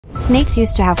Snakes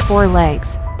used to have 4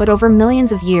 legs, but over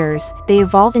millions of years, they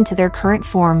evolved into their current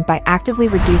form by actively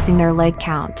reducing their leg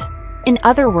count. In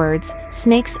other words,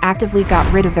 snakes actively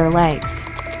got rid of their legs.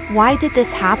 Why did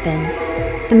this happen?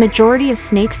 The majority of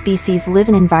snake species live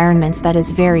in environments that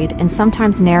is varied and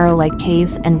sometimes narrow like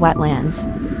caves and wetlands.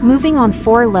 Moving on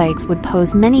 4 legs would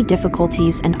pose many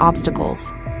difficulties and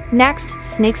obstacles. Next,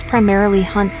 snakes primarily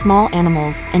hunt small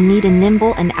animals and need a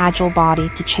nimble and agile body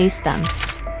to chase them.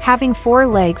 Having 4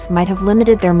 legs might have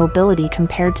limited their mobility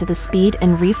compared to the speed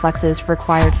and reflexes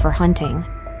required for hunting.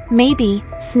 Maybe,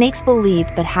 snakes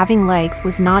believed that having legs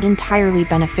was not entirely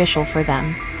beneficial for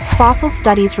them. Fossil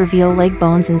studies reveal leg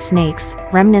bones in snakes,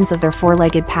 remnants of their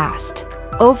 4-legged past.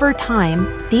 Over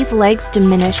time, these legs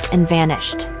diminished and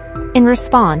vanished. In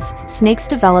response, snakes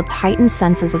developed heightened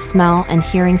senses of smell and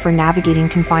hearing for navigating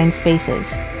confined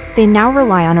spaces. They now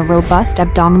rely on a robust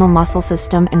abdominal muscle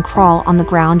system and crawl on the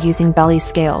ground using belly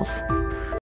scales.